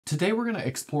Today we're going to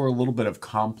explore a little bit of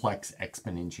complex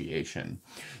exponentiation.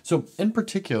 So in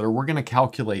particular, we're going to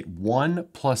calculate 1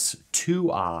 plus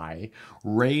 2i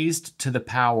raised to the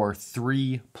power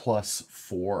 3 plus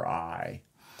 4i.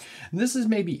 And this is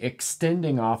maybe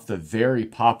extending off the very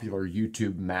popular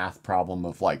YouTube math problem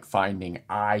of like finding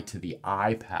I to the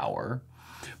I power,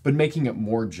 but making it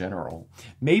more general.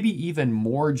 Maybe even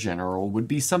more general would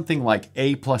be something like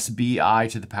a plus bi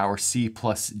to the power c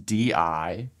plus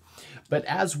di. But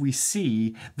as we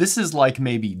see, this is like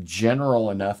maybe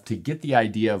general enough to get the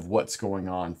idea of what's going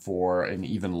on for an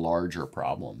even larger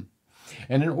problem.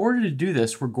 And in order to do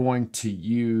this, we're going to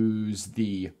use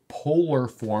the polar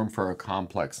form for a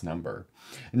complex number.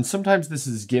 And sometimes this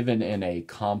is given in a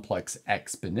complex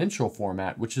exponential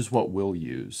format, which is what we'll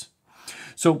use.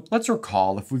 So let's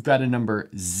recall if we've got a number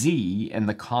z in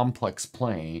the complex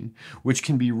plane, which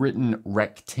can be written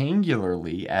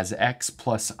rectangularly as x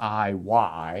plus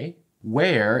iy,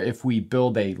 where if we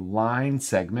build a line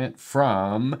segment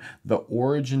from the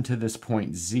origin to this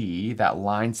point z, that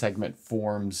line segment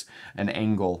forms an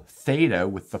angle theta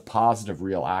with the positive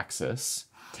real axis,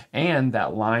 and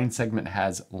that line segment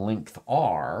has length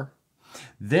r,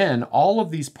 then all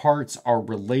of these parts are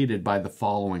related by the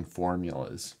following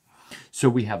formulas. So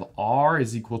we have r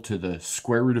is equal to the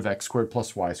square root of x squared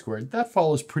plus y squared. That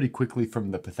follows pretty quickly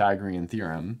from the Pythagorean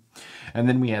theorem. And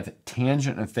then we have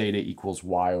tangent of theta equals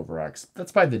y over x.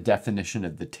 That's by the definition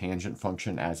of the tangent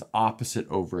function as opposite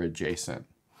over adjacent.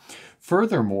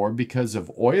 Furthermore, because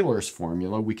of Euler's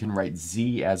formula, we can write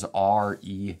z as r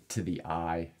e to the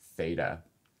I theta.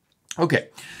 Okay,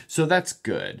 so that's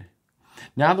good.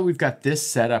 Now that we've got this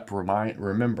setup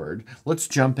remembered, let's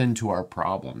jump into our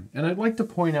problem. And I'd like to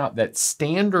point out that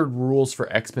standard rules for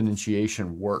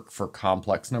exponentiation work for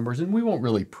complex numbers, and we won't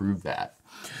really prove that.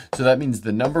 So that means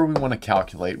the number we want to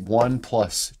calculate, 1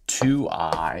 plus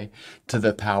 2i to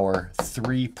the power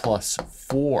 3 plus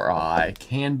 4i,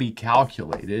 can be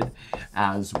calculated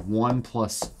as 1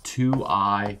 plus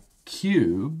 2i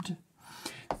cubed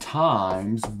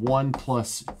times 1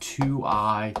 plus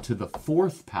 2i to the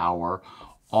 4th power,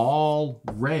 all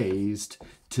raised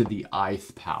to the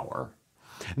i-th power.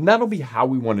 And that'll be how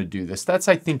we want to do this. That's,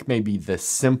 I think, maybe the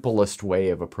simplest way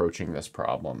of approaching this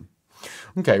problem.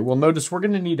 Okay, well, notice we're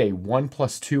going to need a 1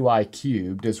 plus 2i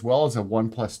cubed as well as a 1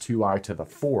 plus 2i to the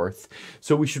 4th.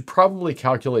 So we should probably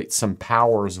calculate some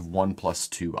powers of 1 plus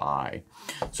 2i.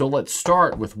 So let's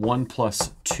start with 1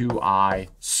 plus 2i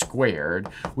squared,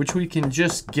 which we can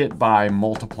just get by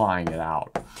multiplying it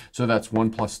out. So that's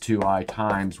 1 plus 2i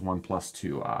times 1 plus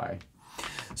 2i.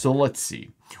 So let's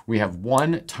see. We have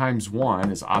 1 times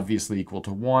 1 is obviously equal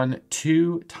to 1.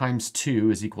 2 times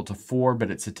 2 is equal to 4,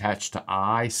 but it's attached to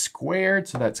I squared,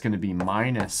 so that's going to be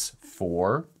minus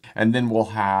 4. And then we'll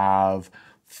have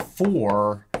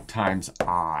 4 times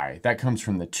I. That comes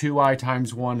from the 2i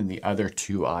times 1 and the other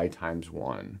 2i times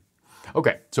 1.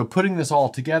 Okay, so putting this all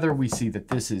together, we see that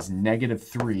this is negative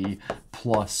 3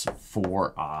 plus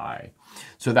 4i.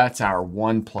 So that's our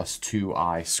 1 plus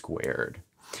 2i squared.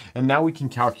 And now we can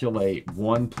calculate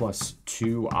 1 plus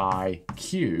 2i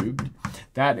cubed.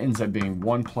 That ends up being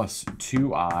 1 plus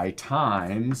 2i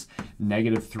times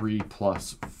negative 3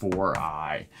 plus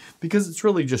 4i, because it's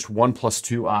really just 1 plus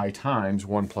 2i times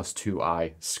 1 plus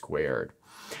 2i squared.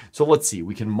 So let's see,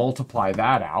 we can multiply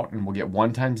that out, and we'll get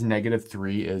 1 times negative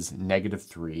 3 is negative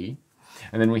 3.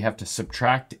 And then we have to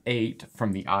subtract 8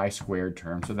 from the I squared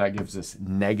term, so that gives us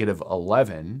negative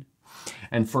 11.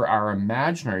 And for our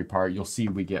imaginary part, you'll see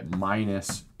we get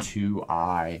minus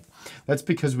 2i. That's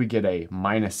because we get a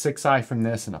minus 6i from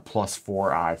this and a plus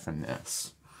 4i from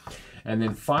this. And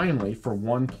then finally, for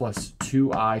 1 plus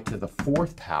 2i to the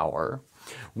 4th power,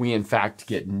 we in fact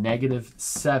get negative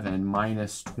 7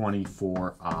 minus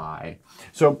 24i.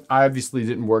 So I obviously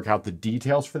didn't work out the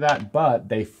details for that, but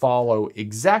they follow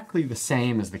exactly the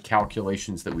same as the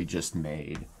calculations that we just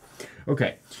made.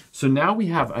 Okay, so now we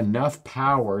have enough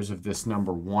powers of this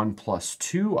number 1 plus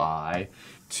 2i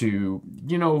to,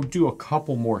 do a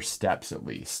couple more steps at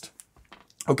least.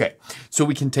 Okay, so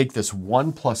we can take this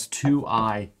 1 plus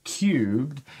 2i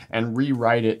cubed and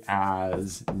rewrite it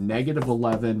as negative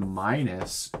 11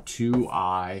 minus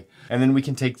 2i. And then we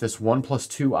can take this 1 plus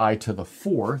 2i to the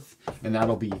 4th, and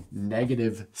that'll be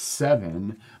negative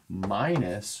 7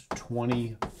 minus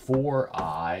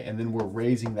 24i. And then we're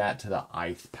raising that to the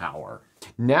i-th power.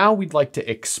 Now we'd like to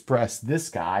express this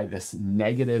guy, this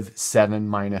negative 7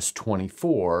 minus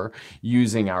 24,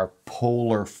 using our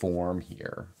polar form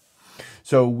here.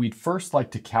 So we'd first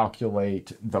like to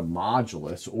calculate the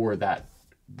modulus, or that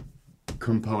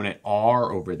component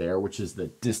r over there, which is the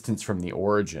distance from the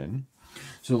origin.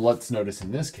 So let's notice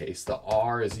in this case, the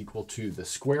r is equal to the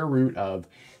square root of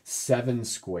 7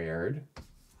 squared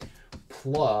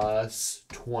plus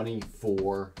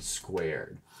 24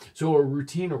 squared. So a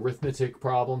routine arithmetic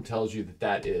problem tells you that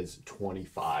that is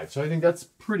 25. So I think that's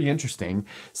pretty interesting.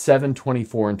 7,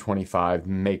 24, and 25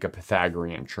 make a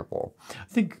Pythagorean triple. I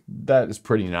think that is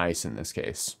pretty nice in this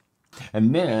case.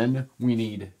 And then we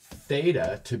need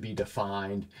theta to be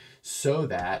defined so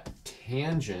that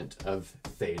tangent of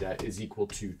theta is equal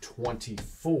to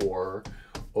 24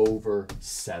 over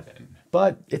 7.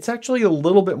 But it's actually a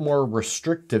little bit more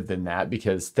restrictive than that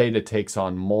because theta takes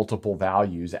on multiple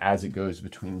values as it goes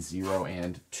between 0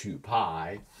 and 2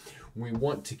 pi. We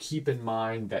want to keep in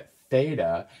mind that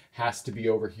theta has to be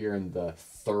over here in the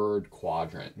third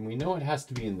quadrant. And we know it has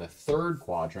to be in the third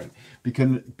quadrant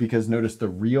because notice the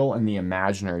real and the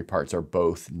imaginary parts are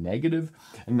both negative,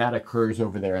 and that occurs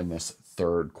over there in this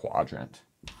third quadrant.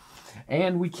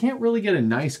 And we can't really get a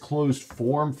nice closed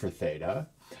form for theta.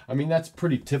 I mean, that's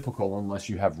pretty typical unless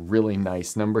you have really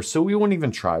nice numbers, so we won't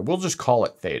even try. We'll just call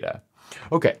it theta.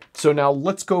 Okay, so now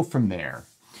let's go from there.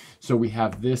 So we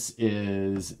have this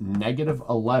is negative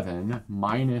 11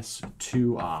 minus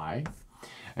 2i.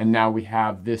 And now we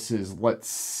have this is, let's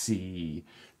see,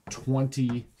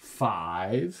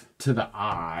 25 to the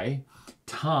I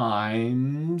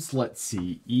times, let's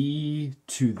see, e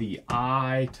to the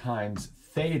I times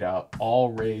theta,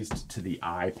 all raised to the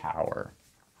I power.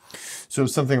 So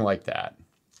something like that.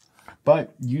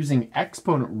 But using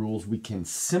exponent rules, we can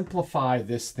simplify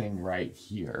this thing right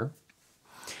here.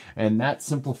 And that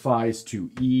simplifies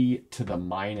to e to the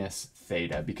minus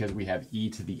theta because we have e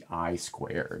to the I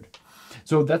squared.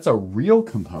 So that's a real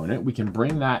component. We can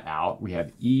bring that out. We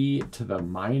have e to the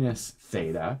minus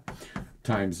theta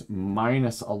times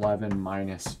minus 11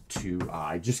 minus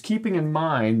 2i. Just keeping in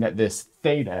mind that this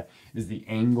theta is the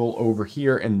angle over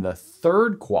here in the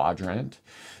third quadrant,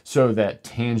 so that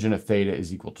tangent of theta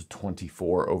is equal to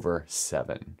 24 over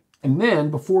 7. And then,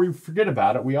 before we forget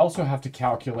about it, we also have to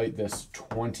calculate this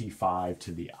 25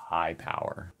 to the I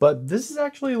power. But this is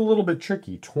actually a little bit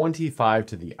tricky, 25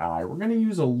 to the I. We're going to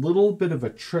use a little bit of a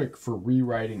trick for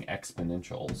rewriting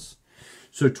exponentials.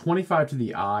 So 25 to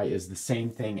the I is the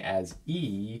same thing as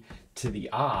e to the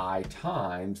I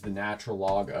times the natural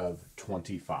log of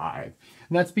 25.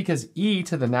 And that's because e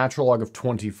to the natural log of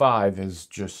 25 is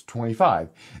just 25.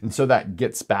 And so that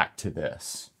gets back to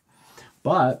this.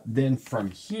 But then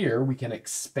from here, we can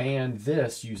expand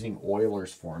this using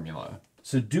Euler's formula.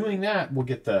 So doing that, we'll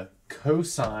get the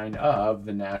cosine of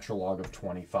the natural log of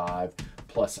 25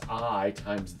 plus I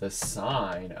times the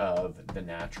sine of the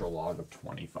natural log of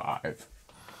 25.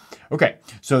 Okay,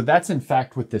 so that's in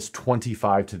fact what this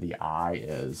 25 to the I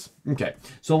is. Okay,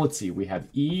 so let's see. We have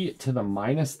e to the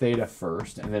minus theta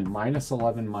first, and then minus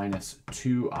 11 minus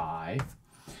 2i.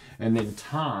 And then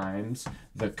times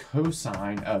the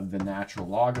cosine of the natural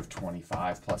log of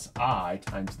 25 plus I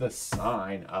times the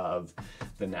sine of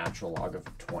the natural log of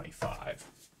 25.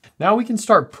 Now we can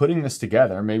start putting this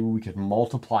together. Maybe we could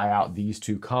multiply out these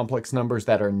two complex numbers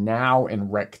that are now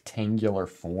in rectangular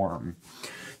form.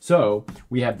 So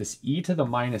we have this e to the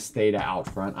minus theta out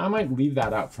front. I might leave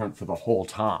that out front for the whole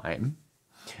time.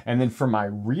 And then for my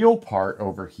real part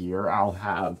over here, I'll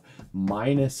have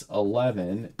minus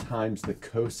 11 times the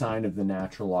cosine of the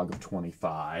natural log of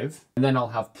 25. And then I'll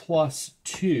have plus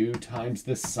 2 times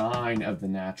the sine of the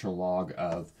natural log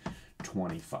of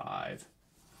 25.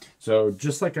 So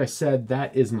just like I said,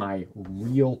 that is my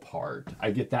real part.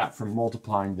 I get that from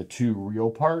multiplying the two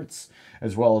real parts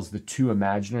as well as the two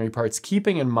imaginary parts,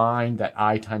 keeping in mind that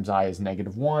I times I is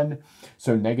 -1.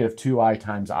 So negative 2i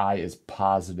times I is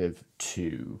positive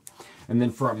 2. And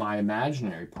then for my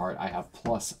imaginary part, I have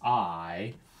plus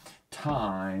I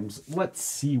times, let's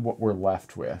see what we're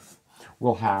left with.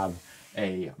 We'll have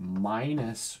a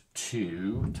minus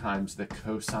 2 times the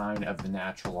cosine of the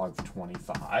natural log of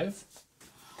 25.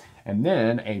 And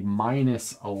then a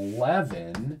minus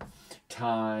 11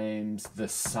 times the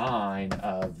sine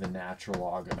of the natural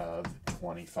log of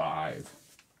 25.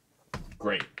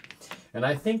 Great. And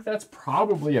I think that's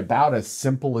probably about as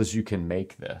simple as you can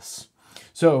make this.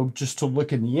 So just to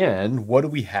look in the end, what do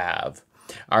we have?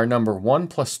 Our number 1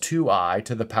 plus 2i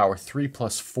to the power 3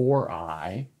 plus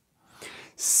 4i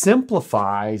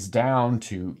simplifies down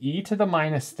to e to the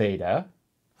minus theta,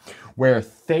 where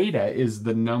theta is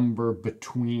the number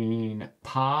between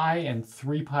pi and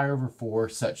 3 pi over 4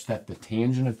 such that the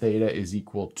tangent of theta is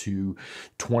equal to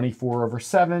 24 over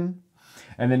 7.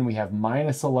 And then we have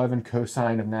minus 11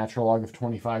 cosine of natural log of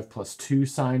 25 plus 2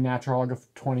 sine natural log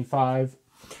of 25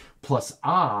 plus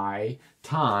I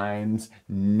times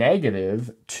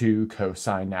negative 2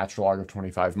 cosine natural log of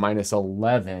 25 minus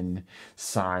 11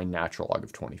 sine natural log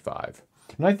of 25.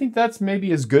 And I think that's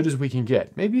maybe as good as we can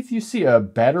get. Maybe if you see a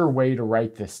better way to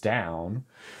write this down,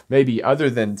 maybe other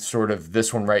than sort of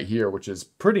this one right here, which is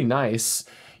pretty nice,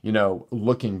 you know,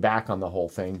 looking back on the whole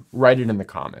thing, write it in the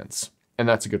comments. And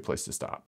that's a good place to stop.